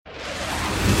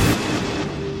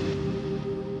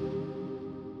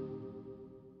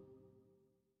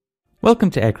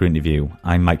Welcome to Aircrew Interview.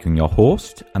 I'm Mike Young, your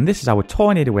host, and this is our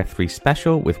Tornado F3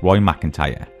 special with Roy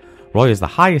McIntyre. Roy is the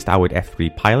highest hourred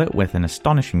F3 pilot with an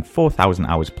astonishing 4,000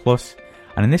 hours plus,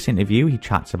 and in this interview he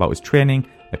chats about his training,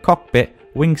 the cockpit,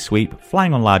 wing sweep,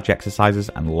 flying on large exercises,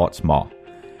 and lots more.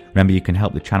 Remember, you can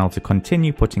help the channel to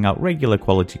continue putting out regular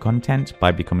quality content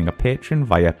by becoming a patron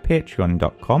via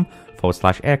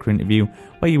patreon.com/Aircrew Interview,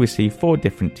 where you receive 4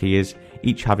 different tiers,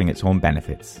 each having its own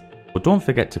benefits. But don't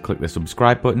forget to click the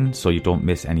subscribe button so you don't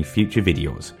miss any future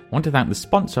videos. I want to thank the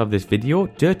sponsor of this video,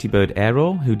 Dirty Bird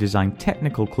Aero, who designed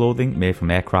technical clothing made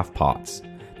from aircraft parts.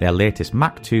 Their latest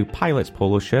Mach 2 Pilots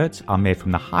polo shirts are made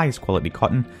from the highest quality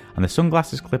cotton, and the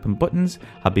sunglasses clip and buttons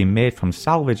have been made from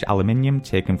salvaged aluminium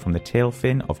taken from the tail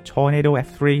fin of Tornado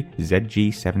F3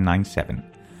 ZG797.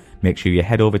 Make sure you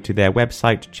head over to their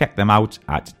website to check them out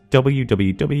at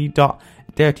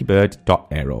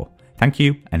www.dirtybird.aero. Thank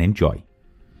you and enjoy.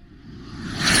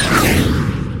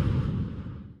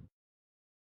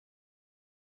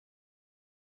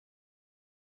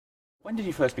 When did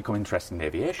you first become interested in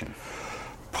aviation?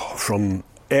 From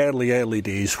early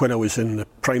days when I was in the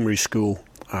primary school.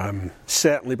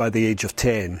 Certainly by the age of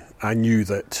 10 I knew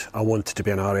that I wanted to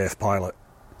be an RAF pilot.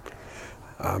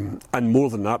 And more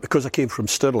than that, because I came from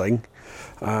Stirling,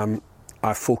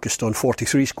 I focused on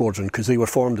 43 Squadron because they were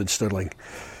formed in Stirling.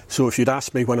 So if you'd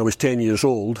asked me when I was 10 years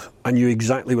old, I knew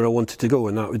exactly where I wanted to go,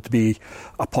 and that would be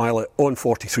a pilot on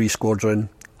 43 Squadron,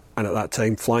 and at that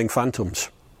time flying Phantoms.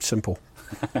 Simple.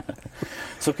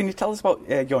 So can you tell us about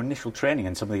your initial training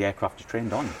and some of the aircraft you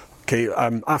trained on? Okay,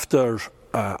 after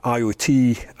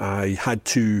IOT I had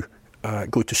to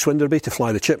go to Swinderby to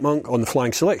fly the Chipmunk on the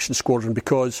Flying Selection Squadron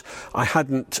because I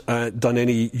hadn't done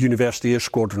any University Air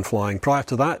Squadron flying. Prior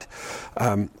to that,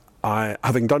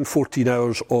 having done 14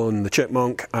 hours on the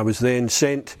Chipmunk, I was then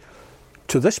sent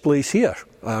to this place here,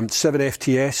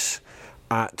 7FTS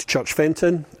at Church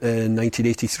Fenton in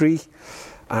 1983,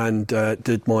 and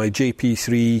did my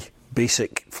JP3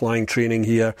 basic flying training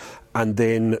here, and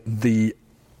then the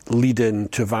lead-in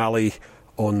to Valley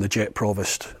on the Jet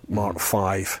Provost Mark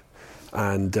 5,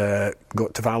 and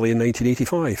got to Valley in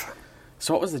 1985.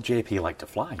 So what was the JP like to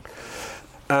fly?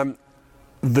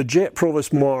 The Jet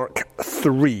Provost Mark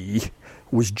 3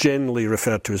 was generally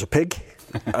referred to as a pig,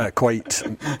 quite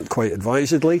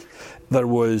advisedly. There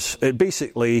was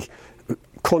basically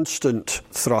constant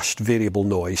thrust variable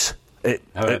noise. It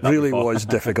really was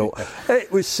difficult.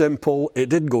 It was simple. It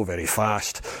didn't go very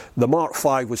fast. The Mark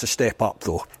 5 was a step up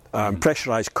though.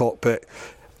 Pressurised cockpit,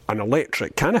 an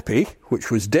electric canopy,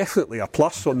 which was definitely a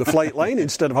plus on the flight line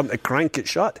instead of having to crank it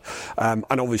shut, and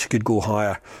obviously could go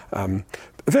higher.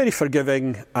 Very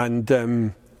forgiving, and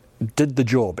did the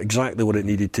job exactly what it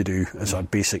needed to do as a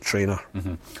basic trainer.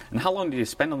 Mm-hmm. And how long did you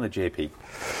spend on the JP?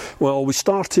 Well, we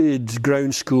started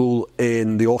ground school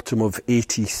in the autumn of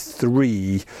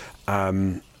 83.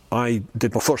 I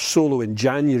did my first solo in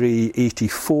January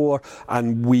 84,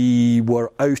 and we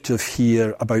were out of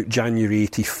here about January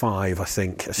 85, I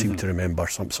think. I seem to remember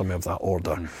something of that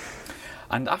order.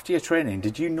 And after your training,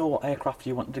 did you know what aircraft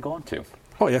you wanted to go on to?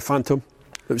 Oh yeah, Phantom.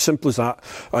 It was simple as that.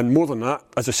 And more than that,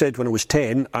 as I said, when I was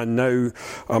 10, and now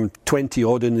I'm 20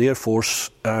 odd in the Air Force,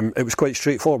 it was quite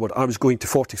straightforward. I was going to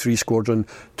 43 Squadron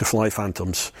to fly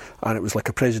Phantoms, and it was like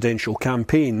a presidential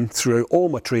campaign throughout all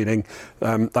my training.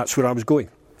 That's where I was going.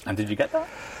 And did you get that?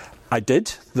 I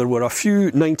did. There were a few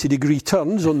 90-degree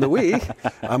turns on the way,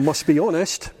 I must be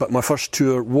honest, but my first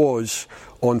tour was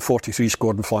on 43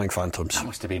 Squadron flying Phantoms. That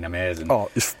must have been amazing. Oh,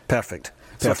 it's perfect.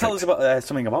 So tell us about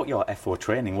something about your F4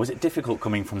 training. Was it difficult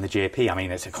coming from the JP? I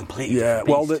mean, it's a completely different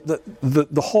beast. Well,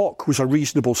 the Hawk was a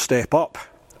reasonable step up,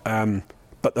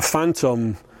 but the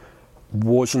Phantom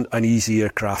wasn't an easy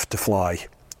aircraft to fly.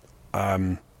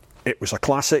 It was a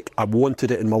classic. I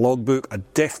wanted it in my logbook. I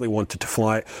definitely wanted to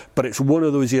fly it, but it's one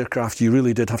of those aircraft you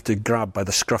really did have to grab by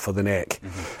the scruff of the neck,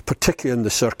 particularly in the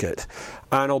circuit.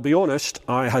 And I'll be honest,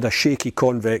 I had a shaky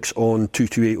convex on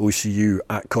 228 OCU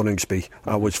at Coningsby.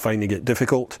 I was finding it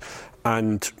difficult,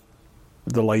 and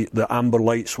the amber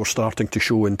lights were starting to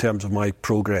show in terms of my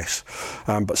progress.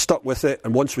 But stuck with it,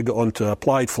 and once we got on to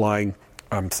applied flying,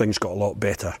 things got a lot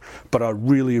better. But I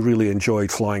really, really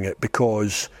enjoyed flying it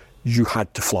because you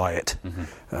had to fly it.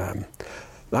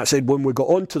 That said, when we got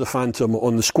onto the Phantom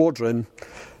on the Squadron,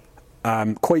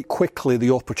 quite quickly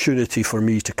the opportunity for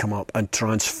me to come up and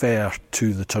transfer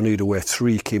to the Tornado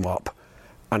F3 came up,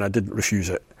 and I didn't refuse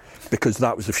it because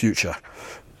that was the future.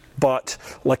 But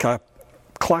like a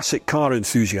classic car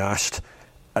enthusiast,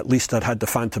 at least I'd had the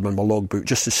Phantom in my logbook,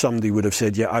 just as somebody would have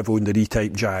said, yeah, I've owned an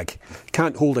E-Type Jag.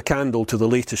 Can't hold a candle to the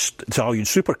latest Italian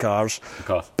supercars,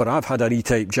 but I've had an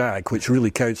E-Type Jag, which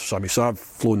really counts for something. So I've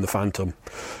flown the Phantom.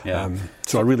 Yeah.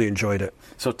 So I really enjoyed it.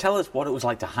 So tell us what it was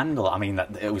like to handle. I mean,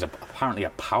 it was apparently a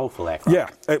powerful aircraft.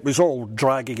 Yeah, it was all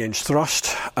drag against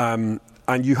thrust, and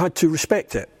you had to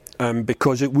respect it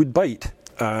because it would bite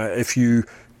if you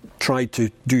tried to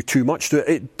do too much to it.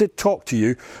 It did talk to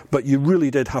you, but you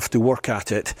really did have to work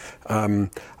at it.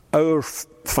 Our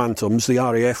Phantoms, the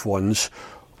RAF ones,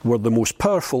 were the most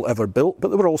powerful ever built, but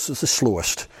they were also the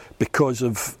slowest because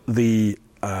of the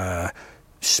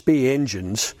Spey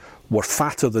engines were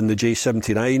fatter than the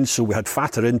J79, so we had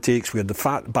fatter intakes, we had the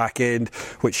fat back end,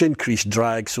 which increased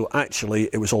drag, so actually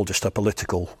it was all just a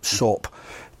political sop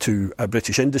to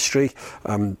British industry.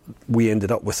 We ended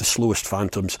up with the slowest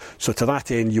Phantoms. So to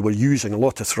that end, you were using a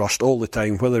lot of thrust all the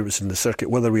time, whether it was in the circuit,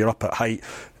 whether we were up at height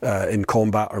in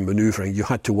combat or manoeuvring, you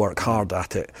had to work hard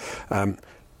at it.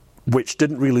 Which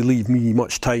didn't really leave me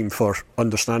much time for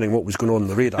understanding what was going on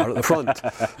the radar at the front.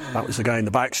 That was the guy in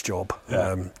the back's job,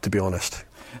 to be honest.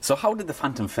 So how did the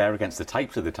Phantom fare against the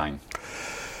Types at the time?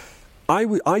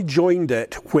 I joined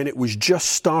it when it was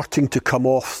just starting to come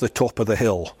off the top of the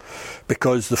hill,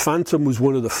 because the Phantom was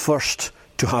one of the first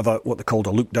to have what they called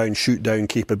a look-down, shoot-down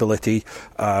capability.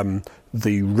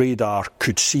 The radar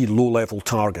could see low-level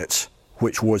targets,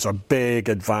 which was a big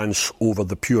advance over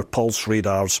the pure pulse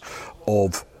radars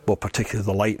of, well, particularly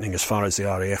the Lightning as far as the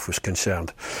RAF was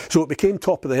concerned. So it became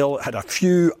top of the hill. It had a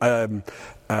few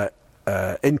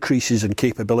increases in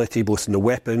capability, both in the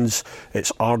weapons,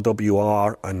 its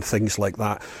RWR and things like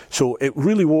that. So it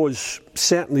really was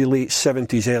certainly late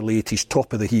 70s, early 80s,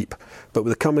 top of the heap. But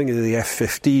with the coming of the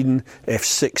F-15,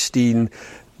 F-16,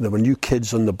 there were new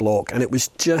kids on the block, and it was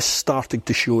just starting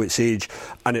to show its age,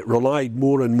 and it relied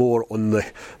more and more on the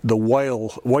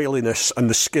wiliness and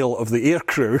the skill of the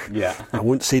aircrew. Yeah. I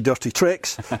won't say dirty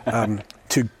tricks,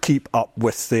 to keep up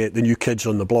with the new kids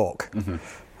on the block. Mm-hmm.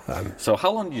 So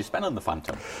how long did you spend on the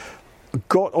Phantom?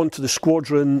 Got onto the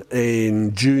squadron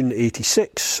in June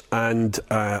 86, and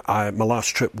my last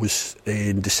trip was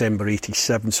in December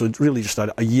 87, so really just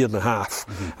a year and a half.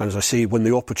 Mm-hmm. And as I say, when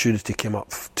the opportunity came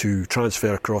up to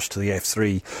transfer across to the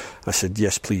F3, I said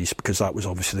yes please, because that was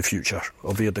obviously the future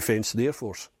of air defence and the Air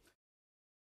Force.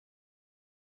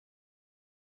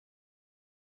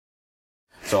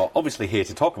 So obviously here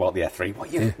to talk about the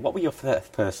F3, what were your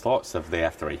first thoughts of the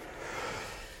F3?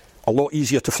 A lot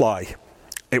easier to fly.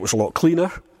 It was a lot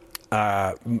cleaner,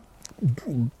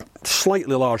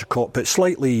 slightly larger cockpit,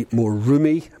 slightly more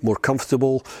roomy, more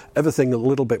comfortable, everything a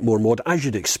little bit more modern, as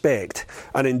you'd expect.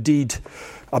 And indeed,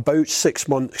 about 6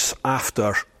 months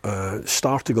after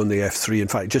starting on the F3, in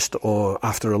fact, just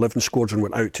after 11 Squadron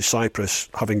went out to Cyprus,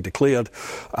 having declared,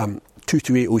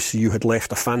 228 OCU had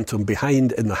left a Phantom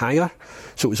behind in the hangar.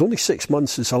 So it was only 6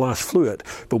 months since I last flew it,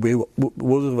 but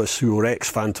one of us who were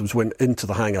ex-Phantoms went into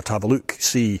the hangar to have a look,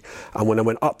 see, and when I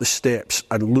went up the steps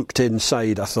and looked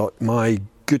inside, I thought, my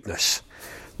goodness,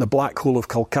 the Black Hole of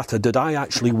Calcutta, did I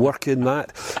actually work in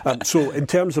that? So in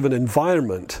terms of an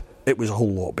environment, it was a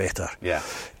whole lot better. Yeah.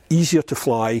 Easier to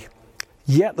fly,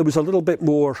 yet there was a little bit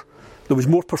more, there was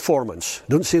more performance.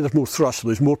 Don't say there's more thrust,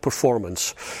 there's more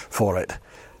performance for it.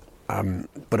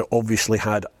 But it obviously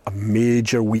had a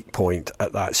major weak point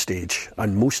at that stage,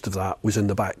 and most of that was in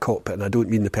the back cockpit. And I don't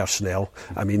mean the personnel,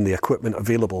 I mean the equipment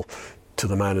available to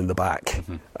the man in the back.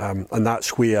 Mm-hmm. And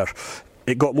that's where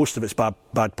it got most of its bad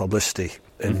publicity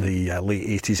in the late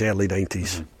 80s, early 90s.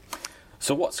 Mm-hmm.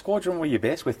 So what squadron were you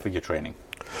based with for your training?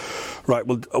 Right,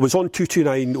 well, I was on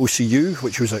 229 OCU,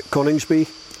 which was at Coningsby,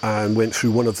 and went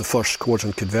through one of the first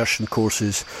squadron conversion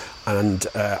courses, and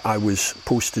I was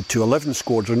posted to 11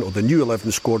 Squadron, or the new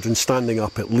 11 Squadron, standing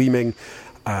up at Leeming,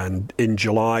 and in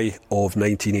July of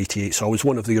 1988. So I was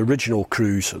one of the original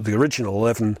crews, the original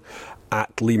 11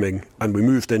 at Leeming, and we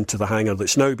moved into the hangar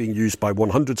that's now being used by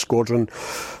 100 Squadron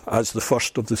as the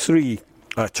first of the three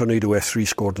Tornado F3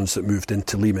 squadrons that moved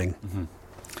into Leeming. Mm-hmm.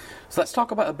 So let's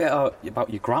talk about a bit about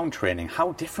your ground training.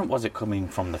 How different was it coming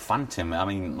from the Phantom? I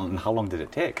mean, how long did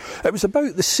it take? It was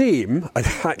about the same, and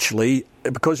actually,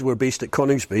 because we were based at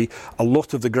Coningsby, a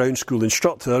lot of the ground school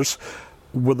instructors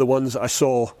were the ones that I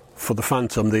saw for the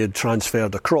Phantom. They had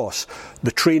transferred across.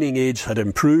 The training aids had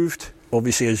improved,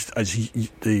 obviously as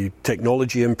the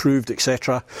technology improved,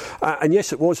 etc. And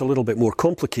yes, it was a little bit more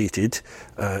complicated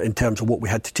in terms of what we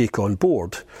had to take on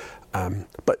board.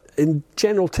 But in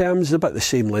general terms, about the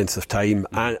same length of time,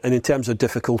 and in terms of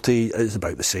difficulty, it's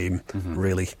about the same,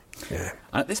 really. Yeah.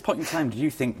 And at this point in time, do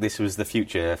you think this was the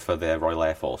future for the Royal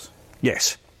Air Force?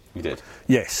 Yes, You did?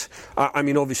 Yes. I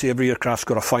mean, obviously every aircraft's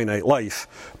got a finite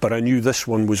life, but I knew this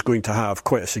one was going to have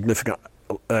quite a significant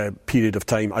period of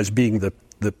time as being the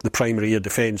primary air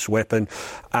defence weapon.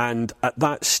 And at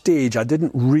that stage, I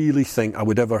didn't really think I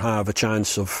would ever have a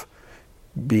chance of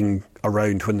being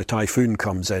around when the Typhoon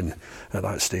comes in at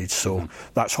that stage. So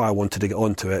that's why I wanted to get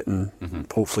onto it and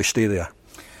hopefully stay there.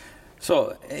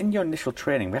 So, in your initial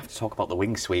training, we have to talk about the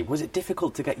wing sweep. Was it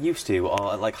difficult to get used to,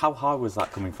 or like how hard was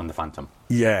that coming from the Phantom?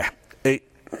 Yeah, it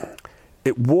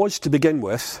was to begin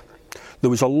with.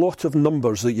 There was a lot of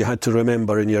numbers that you had to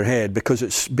remember in your head because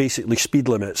it's basically speed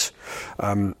limits,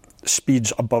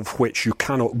 speeds above which you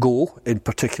cannot go in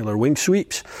particular wing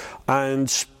sweeps, and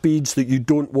speeds that you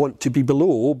don't want to be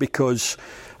below because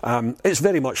it's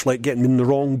very much like getting in the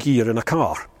wrong gear in a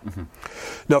car.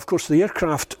 Now, of course, the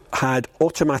aircraft had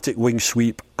automatic wing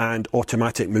sweep and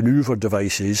automatic manoeuvre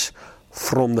devices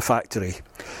from the factory.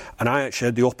 And I actually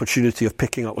had the opportunity of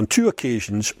picking up on 2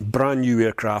 occasions brand new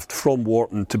aircraft from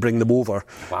Wharton to bring them over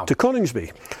to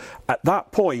Coningsby. At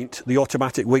that point, the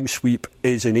automatic wing sweep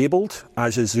is enabled,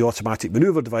 as is the automatic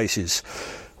manoeuvre devices.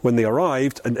 When they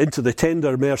arrived, and into the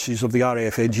tender mercies of the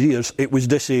RAF engineers, it was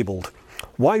disabled.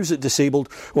 Why was it disabled?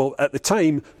 Well, at the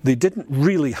time, they didn't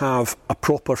really have a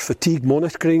proper fatigue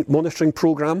monitoring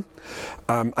programme.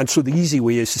 And so the easy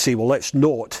way is to say, well, let's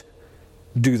not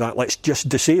do that. Let's just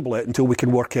disable it until we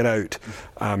can work it out.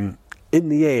 In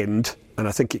the end, and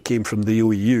I think it came from the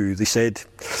OEU, they said,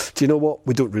 do you know what?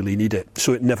 We don't really need it.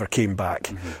 So it never came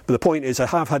back. But the point is, I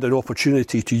have had an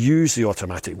opportunity to use the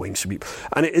automatic wing sweep.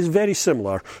 And it is very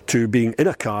similar to being in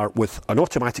a car with an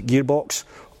automatic gearbox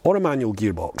or a manual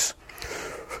gearbox.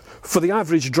 For the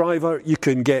average driver, you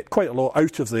can get quite a lot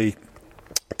out of the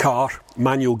car,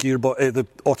 manual gearbox, the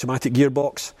automatic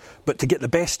gearbox, but to get the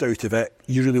best out of it,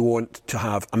 you really want to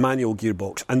have a manual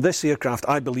gearbox. And this aircraft,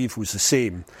 I believe, was the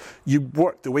same. You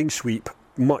work the wing sweep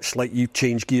much like you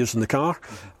change gears in the car,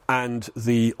 and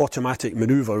the automatic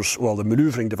manoeuvres, well, the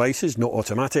manoeuvring devices, not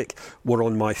automatic, were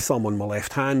on my thumb on my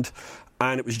left hand,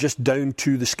 and it was just down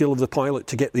to the skill of the pilot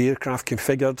to get the aircraft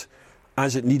configured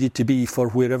as it needed to be for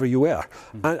wherever you were.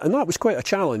 And that was quite a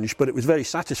challenge, but it was very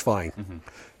satisfying.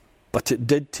 But it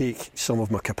did take some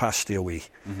of my capacity away.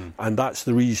 And that's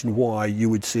the reason why you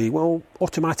would say, well,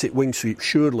 automatic wing sweep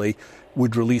surely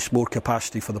would release more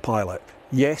capacity for the pilot.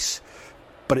 Yes,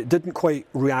 but it didn't quite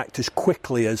react as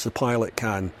quickly as the pilot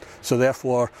can. So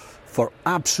therefore, for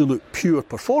absolute pure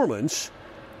performance,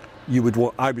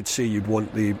 I would say you'd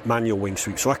want the manual wing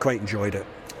sweep. So I quite enjoyed it.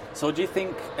 So do you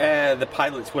think the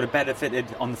pilots would have benefited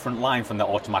on the front line from the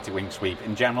automatic wing sweep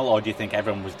in general, or do you think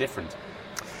everyone was different?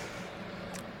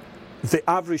 The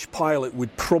average pilot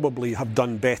would probably have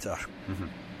done better.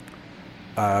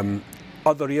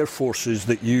 Other air forces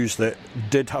that used it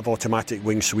did have automatic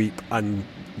wing sweep and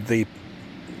they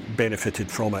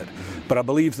benefited from it. But I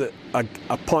believe that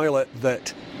a pilot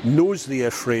that knows the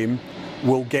airframe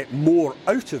will get more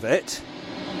out of it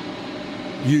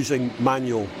using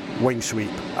manual wing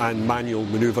sweep and manual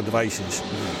manoeuvre devices.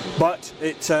 But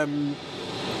it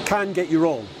can get you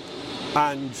wrong.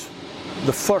 And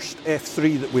the first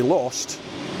F3 that we lost,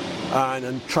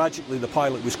 and tragically the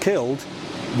pilot was killed,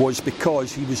 was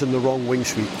because he was in the wrong wing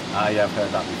sweep. Yeah, I've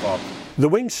heard that before. The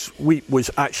wing sweep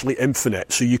was actually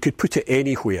infinite, so you could put it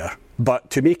anywhere. But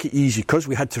to make it easy, because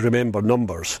we had to remember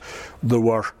numbers, there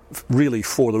were really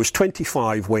 4. There was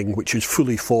 25 wing, which was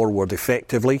fully forward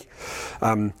effectively.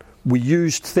 We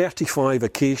used 35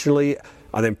 occasionally,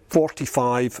 and then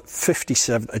 45,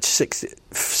 57, and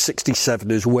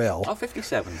 67 as well. Oh,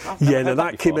 57. Yeah, now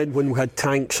that came in when we had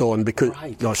tanks on, because...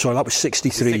 Right. No, sorry, that was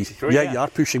 63. 63, yeah, you are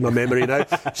pushing my memory now.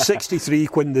 63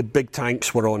 when the big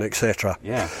tanks were on, etc.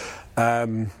 Yeah.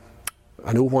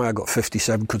 I know why I got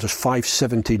 57, because there's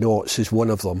 570 knots is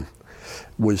one of them,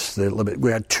 was the limit.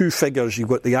 We had 2 figures. You've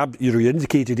got your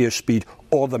indicated airspeed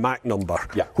or the Mach number,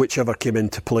 whichever came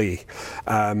into play.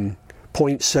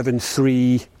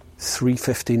 0.73,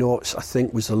 350 knots, I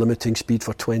think, was the limiting speed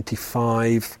for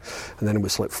 25, and then it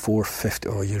was like 450.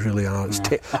 Oh, you really are. It's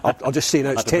I'll just say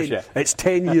now, it's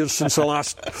 10 years since I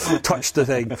last touched the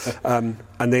thing. And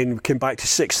then we came back to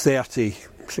 630.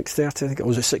 630, I think it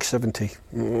was, at 670.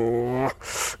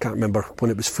 Can't remember when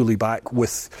it was fully back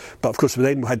with. But of course, we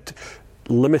then had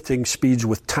limiting speeds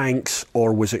with tanks,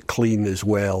 or was it clean as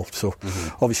well? So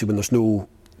obviously, when there's no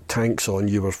tanks on,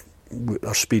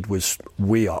 our speed was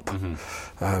way up.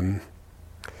 And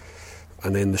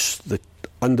then the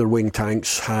underwing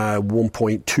tanks had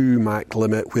 1.2 Mach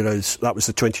limit, whereas that was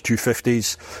the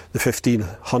 2250s, the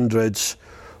 1500s.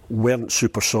 Weren't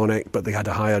supersonic, but they had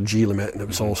a higher G limit, and it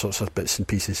was all sorts of bits and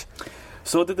pieces.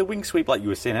 So did the wing sweep, like you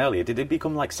were saying earlier, did it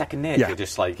become like second nature? Yeah,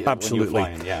 just like absolutely. when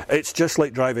you were flying? Yeah. It's just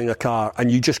like driving a car,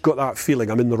 and you just got that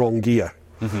feeling I'm in the wrong gear,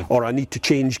 or I need to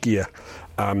change gear.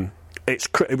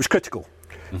 It was critical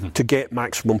to get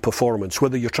maximum performance,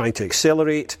 whether you're trying to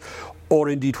accelerate or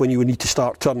indeed when you need to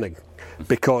start turning.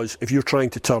 Because if you're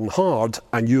trying to turn hard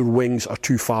and your wings are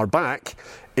too far back,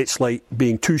 it's like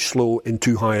being too slow in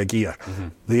too high a gear.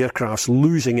 The aircraft's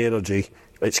losing energy,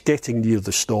 it's getting near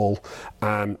the stall,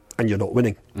 and you're not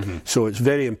winning. So it's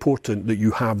very important that you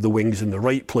have the wings in the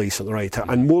right place at the right time.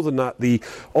 And more than that, the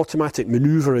automatic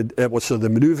the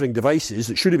manoeuvring devices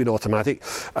that should have been automatic,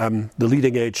 the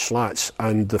leading edge slats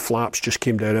and the flaps just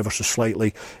came down ever so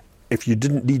slightly. If you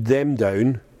didn't need them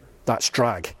down, that's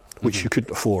drag, which you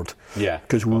couldn't afford. Yeah,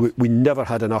 because we never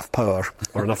had enough power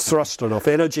or enough thrust or enough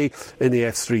energy in the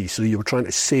F3, so you were trying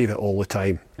to save it all the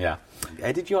time. Yeah.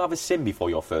 Did you have a sim before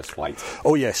your first flight?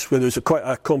 Oh yes, well, there was quite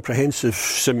a comprehensive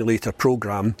simulator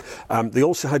program. They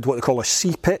also had what they call a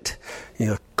CPIT,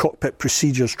 Cockpit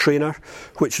Procedures Trainer,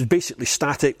 which was basically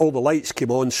static. All the lights came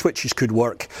on, switches could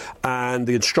work, and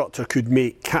the instructor could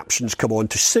make captions come on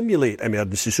to simulate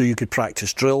emergencies, so you could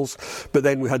practice drills. But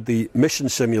then we had the mission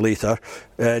simulator,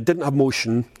 didn't have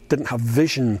motion, didn't have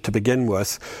vision to begin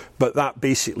with, but that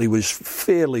basically was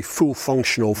fairly full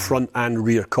functional front and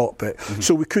rear cockpit.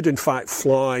 So we could in fact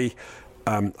fly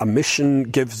a mission,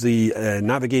 give the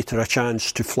navigator a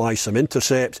chance to fly some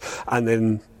intercepts, and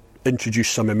then introduce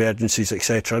some emergencies,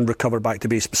 etc., and recover back to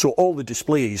base. So all the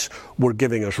displays were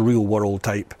giving us real world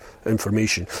type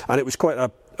information, and it was quite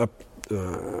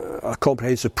a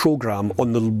comprehensive program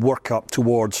on the work up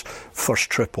towards first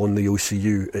trip on the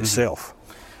OCU itself.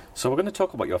 So we're going to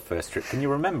talk about your first trip. Can you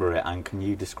remember it, and can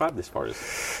you describe this for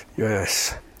us?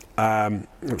 Yes.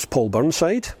 It was Paul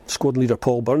Burnside, squadron leader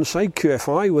Paul Burnside,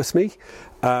 QFI with me.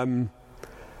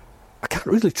 I can't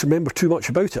really remember too much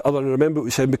about it, other than remember it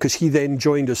was him because he then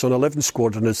joined us on 11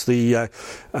 Squadron as the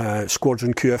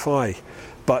squadron QFI.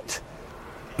 But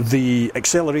the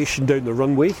acceleration down the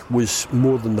runway was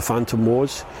more than the Phantom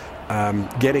was.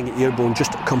 Getting it airborne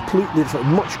just completely different,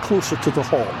 much closer to the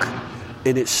Hawk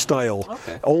in its style.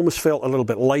 Okay. Almost felt a little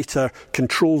bit lighter,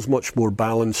 controls much more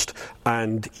balanced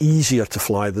and easier to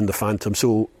fly than the Phantom.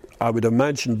 So I would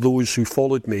imagine those who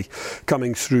followed me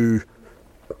coming through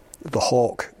the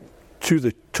Hawk to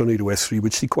the Tornado F3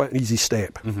 would see quite an easy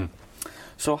step.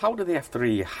 So how did the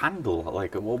F3 handle,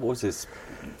 what was its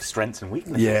strengths and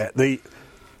weaknesses? Yeah,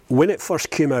 when it first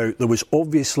came out, there was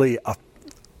obviously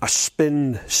a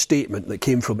spin statement that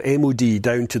came from MOD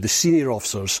down to the senior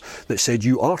officers that said,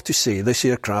 you are to say this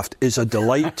aircraft is a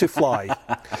delight to fly.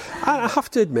 And I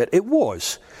have to admit, it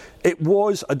was. It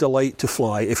was a delight to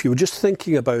fly. If you were just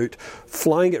thinking about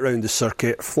flying it around the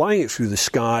circuit, flying it through the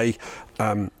sky,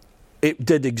 it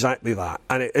did exactly that.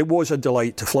 And it was a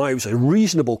delight to fly. It was a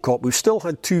reasonable cockpit. We still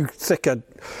had too thick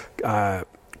a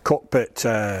cockpit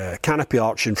canopy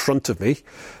arch in front of me,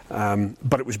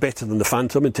 but it was better than the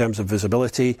Phantom in terms of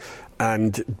visibility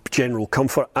and general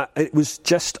comfort. It was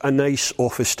just a nice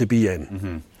office to be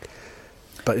in.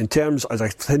 But in terms, as I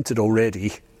hinted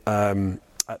already,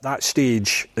 at that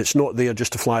stage, it's not there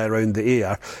just to fly around the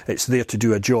air, it's there to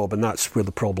do a job, and that's where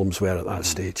the problems were at that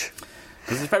stage.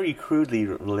 This is very crudely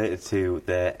related to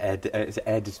the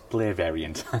air display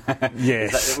variant.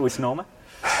 Yes. Is that with Norma?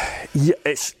 Yeah,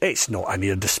 it's not an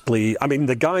air display. I mean,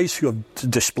 the guys who have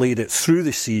displayed it through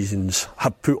the seasons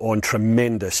have put on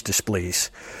tremendous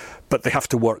displays, but they have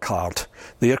to work hard.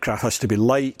 The aircraft has to be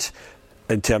light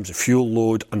in terms of fuel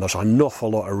load, and there's an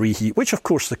awful lot of reheat, which of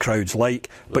course the crowds like,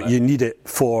 but you need it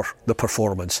for the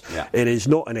performance. Yeah. It is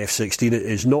not an F-16, it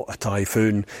is not a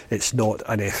Typhoon, it's not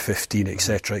an F-15,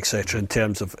 etc., in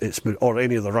terms of its, or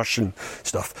any of the Russian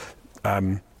stuff.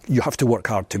 You have to work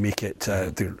hard to make it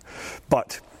there.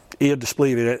 But air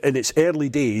display, in its early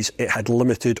days, it had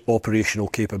limited operational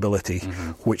capability,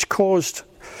 which caused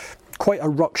quite a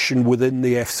ruction within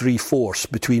the F3 force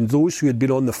between those who had been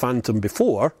on the Phantom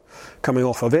before, coming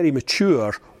off a very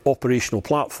mature operational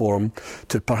platform,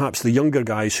 to perhaps the younger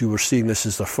guys who were seeing this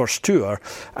as their first tour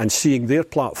and seeing their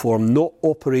platform not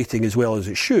operating as well as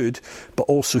it should, but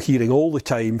also hearing all the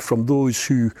time from those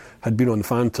who had been on the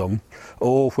Phantom,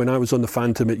 oh, when I was on the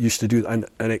Phantom it used to do that,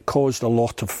 and it caused a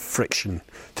lot of friction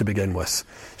to begin with.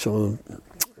 So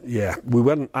yeah, we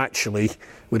didn't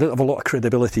have a lot of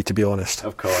credibility, to be honest.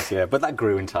 Of course, yeah, but that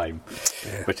grew in time.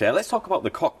 Yeah. But let's talk about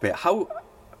the cockpit. How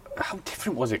how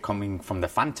different was it coming from the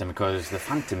Phantom? Because the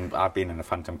Phantom, I've been in a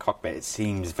Phantom cockpit, it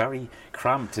seems very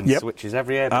cramped and switches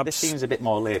everywhere, but this seems a bit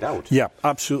more laid out. Yeah,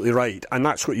 absolutely right. And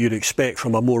that's what you'd expect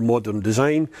from a more modern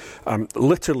design.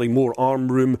 Literally more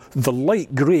arm room. The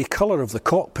light grey colour of the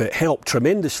cockpit helped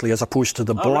tremendously as opposed to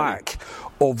the black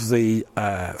of the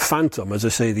Phantom. As I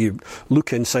say, you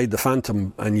look inside the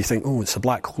Phantom and you think, oh, it's the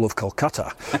Black Hole of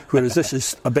Calcutta. Whereas this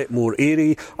is a bit more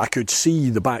airy. I could see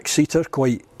the back seater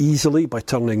quite easily by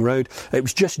turning round. It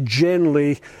was just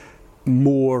generally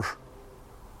more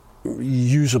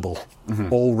usable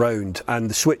all round, and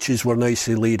the switches were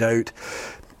nicely laid out.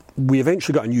 We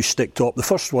eventually got a new stick top. The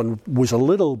first one was a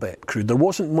little bit crude. There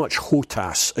wasn't much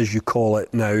HOTAS, as you call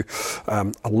it now,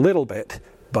 a little bit,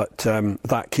 but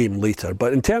that came later.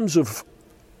 But in terms of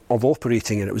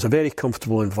operating it was a very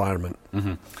comfortable environment.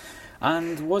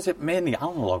 And was it mainly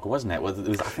analogue, wasn't it? There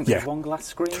was, I think there was one glass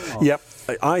screen? Or? Yep,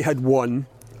 I had one.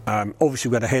 Obviously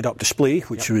we had a head-up display,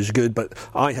 which was good, but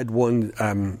I had one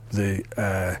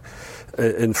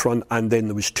in front, and then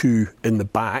there was two in the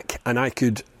back, and I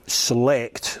could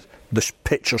select the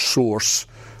picture source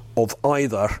of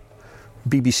either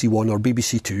BBC One or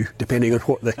BBC Two, depending on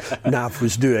what the nav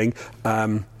was doing,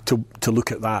 to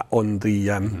look at that on the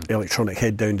electronic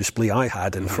head-down display I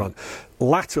had in front.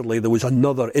 Latterly, there was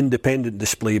another independent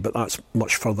display, but that's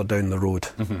much further down the road.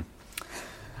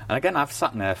 And again, I've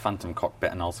sat in a Phantom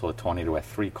cockpit and also a Tornado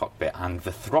F3 cockpit, and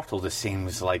the throttle just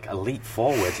seems like a leap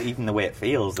forward, even the way it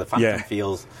feels. The Phantom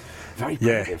feels very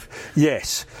primitive.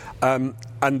 Yes. And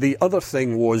the other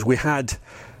thing was we had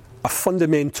a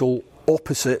fundamental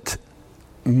opposite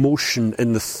motion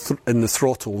in the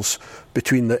throttles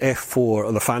between the F4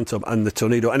 or the Phantom and the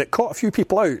Tornado, and it caught a few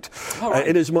people out.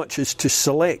 In as much as to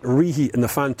select reheat in the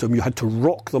Phantom, you had to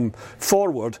rock them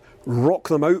forward, rock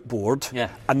them outboard,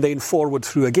 and then forward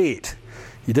through a gate.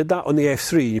 You did that on the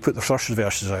F3, you put the thrust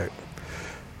reversers out.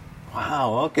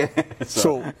 Wow, okay.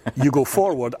 So you go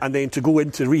forward, and then to go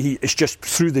into reheat, it's just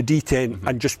through the D10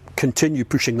 and just continue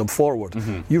pushing them forward.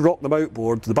 You rock them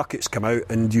outboard, the buckets come out,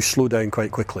 and you slow down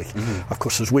quite quickly. Of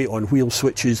course, there's weight on wheel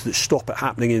switches that stop it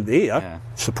happening in the air,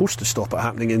 supposed to stop it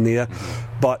happening in the air.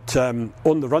 But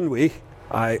on the runway,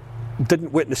 I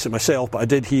didn't witness it myself, but I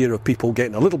did hear of people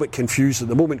getting a little bit confused at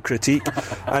the moment critique,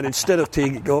 and instead of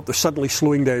taking it up, they're suddenly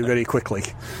slowing down very quickly.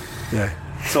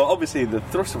 So obviously the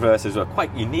thrust reversers were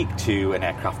quite unique to an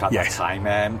aircraft at that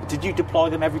time. Did you deploy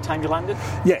them every time you landed?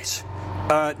 Yes.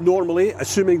 Normally,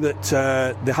 assuming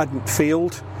that they hadn't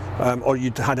failed or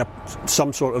you'd had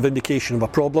some sort of indication of a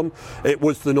problem, it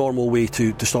was the normal way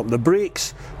to stop them. The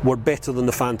brakes were better than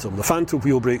the Phantom. The Phantom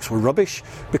wheel brakes were rubbish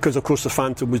because, of course, the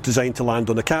Phantom was designed to land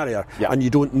on a carrier, and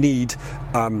you don't need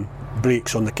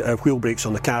brakes on the wheel brakes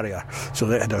on the carrier. So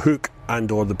they had a hook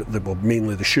and or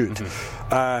mainly the chute.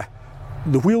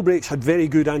 The wheel brakes had very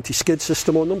good anti-skid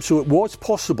system on them, so it was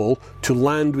possible to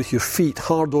land with your feet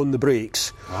hard on the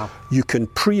brakes. You can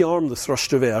pre-arm the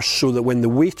thrust reverse so that when the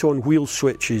weight on wheel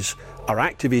switches are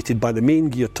activated by the main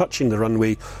gear touching the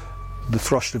runway, the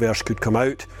thrust reverse could come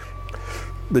out.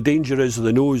 The danger is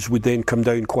the nose would then come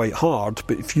down quite hard,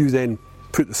 but if you then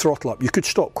put the throttle up, you could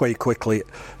stop quite quickly.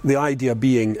 The idea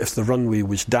being if the runway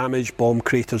was damaged, bomb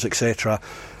craters, etc.,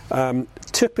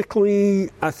 typically,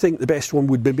 I think the best one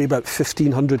would be about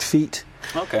 1,500 feet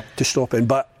to stop in,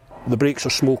 but the brakes are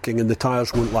smoking and the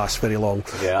tyres won't last very long.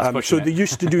 So they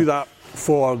used to do that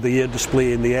for the air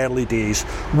display in the early days.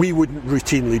 We wouldn't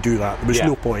routinely do that. There was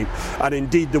no point. And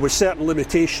indeed, there were certain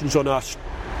limitations on us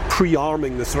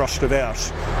pre-arming the thrust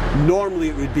reverse. Normally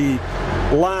it would be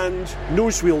land,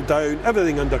 nose wheel down,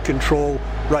 everything under control.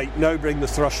 Right, now bring the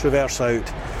thrust reverse out.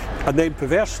 And then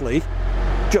perversely,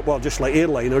 just like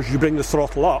airliners, you bring the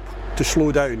throttle up to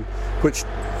slow down, which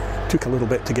took a little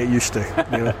bit to get used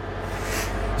to.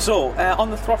 So,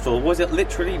 on the throttle, was it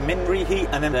literally min reheat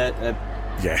and then a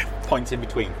point in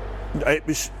between? It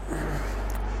was...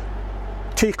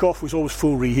 Takeoff was always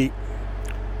full reheat.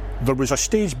 There was a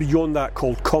stage beyond that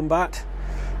called combat,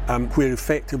 where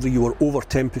effectively you were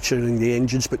over-temperaturing the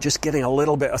engines, but just getting a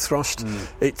little bit of thrust.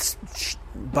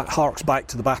 That harks back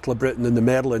to the Battle of Britain and the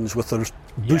Merlins with their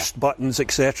boost buttons,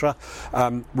 etc.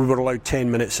 We were allowed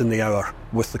 10 minutes in the hour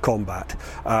with the combat.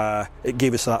 It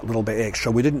gave us that little bit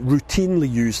extra. We didn't routinely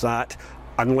use that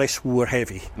unless we were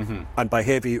heavy. And by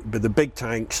heavy, with the big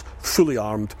tanks, fully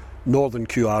armed, Northern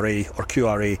QRA or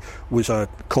QRA was a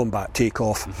combat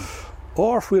takeoff.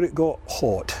 Or where it got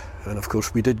hot. And of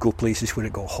course we did go places where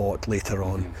it got hot later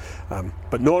on.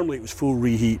 But normally it was full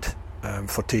reheat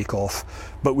for takeoff.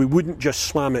 But we wouldn't just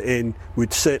slam it in.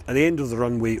 We'd sit at the end of the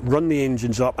runway, run the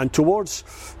engines up, and towards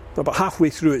about halfway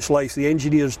through its life, the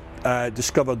engineers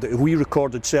discovered that if we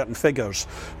recorded certain figures,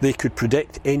 they could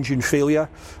predict engine failure.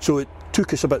 So it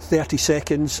took us about 30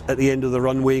 seconds at the end of the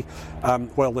runway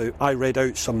while I read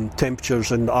out some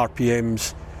temperatures and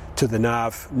RPMs to the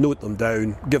nav, note them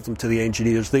down, give them to the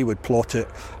engineers. They would plot it,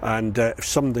 and if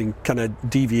something kind of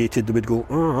deviated, they would go,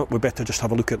 oh, we better just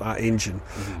have a look at that engine.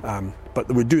 But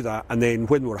they would do that, and then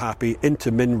when we're happy,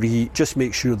 into min reheat, just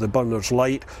make sure the burner's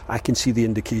light. I can see the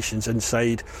indications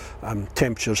inside,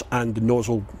 temperatures and the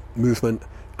nozzle movement,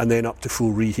 and then up to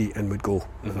full reheat, and we'd go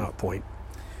at that point.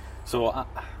 So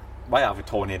I have a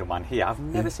Tornado man here. I've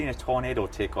never seen a Tornado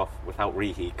take off without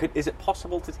reheat. Is it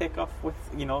possible to take off with,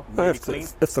 really clean?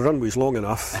 If the runway's long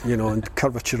enough, and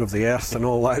curvature of the earth and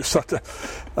all that sort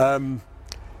of.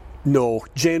 No,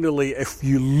 generally if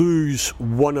you lose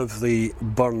one of the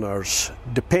burners,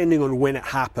 depending on when it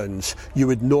happens, you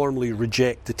would normally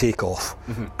reject the takeoff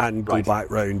and go back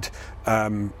round.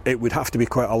 It would have to be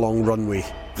quite a long runway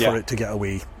for it to get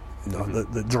away. No,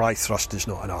 the dry thrust is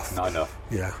not enough. Not enough.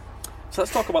 Yeah. So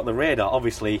let's talk about the radar.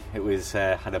 Obviously, it was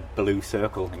had a blue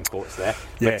circle in quotes there.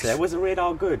 Yes. But was the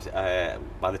radar good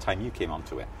by the time you came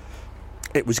onto it?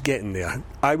 It was getting there.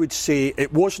 I would say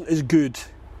it wasn't as good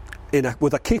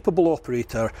with a capable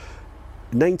operator.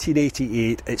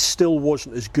 1988, it still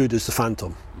wasn't as good as the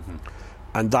Phantom.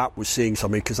 And that was saying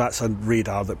something, because that's a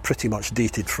radar that pretty much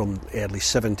dated from the early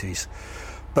 70s.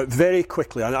 But very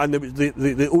quickly, and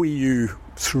the OEU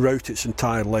throughout its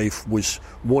entire life was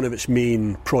one of its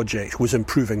main projects was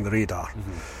improving the radar.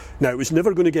 Now, it was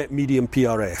never going to get medium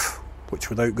PRF, which,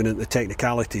 without going into the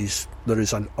technicalities, there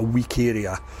is a weak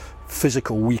area,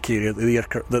 physical weak area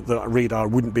that the radar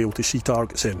wouldn't be able to see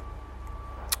targets in.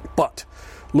 But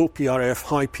low PRF,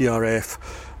 high PRF,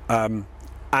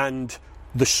 and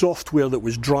the software that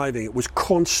was driving it was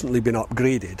constantly being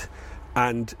upgraded,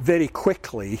 and very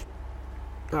quickly,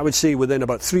 I would say within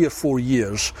about 3 or 4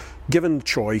 years, given the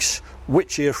choice,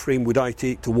 which airframe would I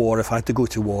take to war if I had to go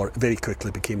to war, it very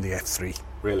quickly became the F3.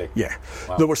 Really? Yeah.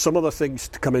 Wow. There were some other things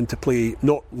to come into play,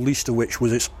 not least of which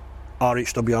was its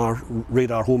RHWR,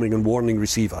 radar homing and warning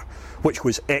receiver, which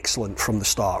was excellent from the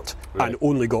start and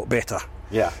only got better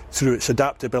through its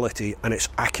adaptability and its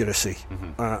accuracy.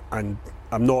 And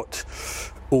I'm not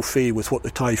au fait with what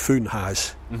the Typhoon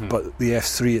has, but the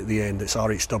F3 at the end, its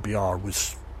RHWR,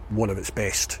 was one of its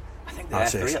best. I think the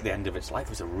F3 at the end of its life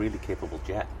was a really capable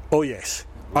jet. Oh yes,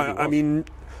 Really I mean,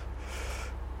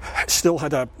 it still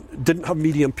didn't have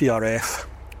medium PRF.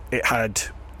 It had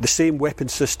the same weapon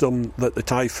system that the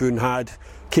Typhoon had,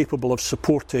 capable of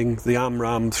supporting the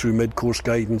AMRAAM through mid-course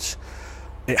guidance.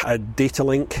 It had data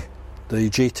link, the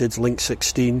JTIDS Link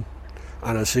 16,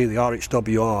 and I say the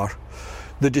RHWR.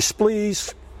 The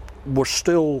displays were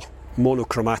still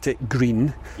monochromatic,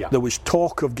 green. There was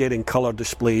talk of getting colour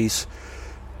displays.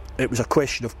 It was a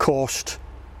question of cost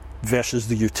versus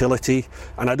the utility,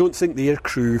 and I don't think the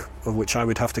aircrew, of which I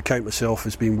would have to count myself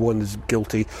as being one as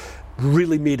guilty,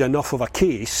 really made enough of a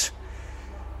case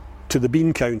to the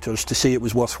bean counters to say it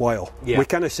was worthwhile. We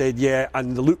kind of said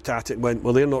and they looked at it and went,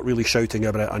 well, they're not really shouting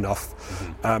about it enough.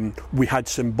 We had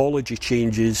symbology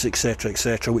changes,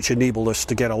 etc., which enabled us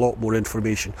to get a lot more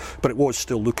information, but it was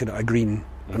still looking at an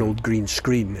old green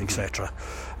screen, etc.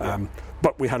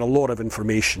 But we had a lot of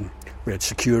information. We had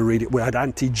secure radio, we had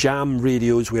anti-jam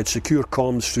radios, we had secure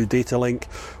comms through data link.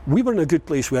 We were in a good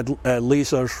place. We had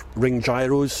laser ring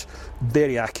gyros,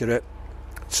 very accurate.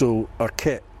 So our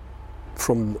kit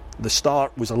from the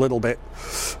start was a little bit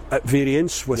at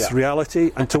variance with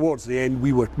reality, and towards the end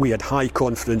we had high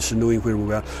confidence in knowing where we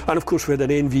were. And of course we had an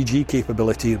NVG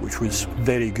capability, which was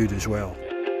very good as well.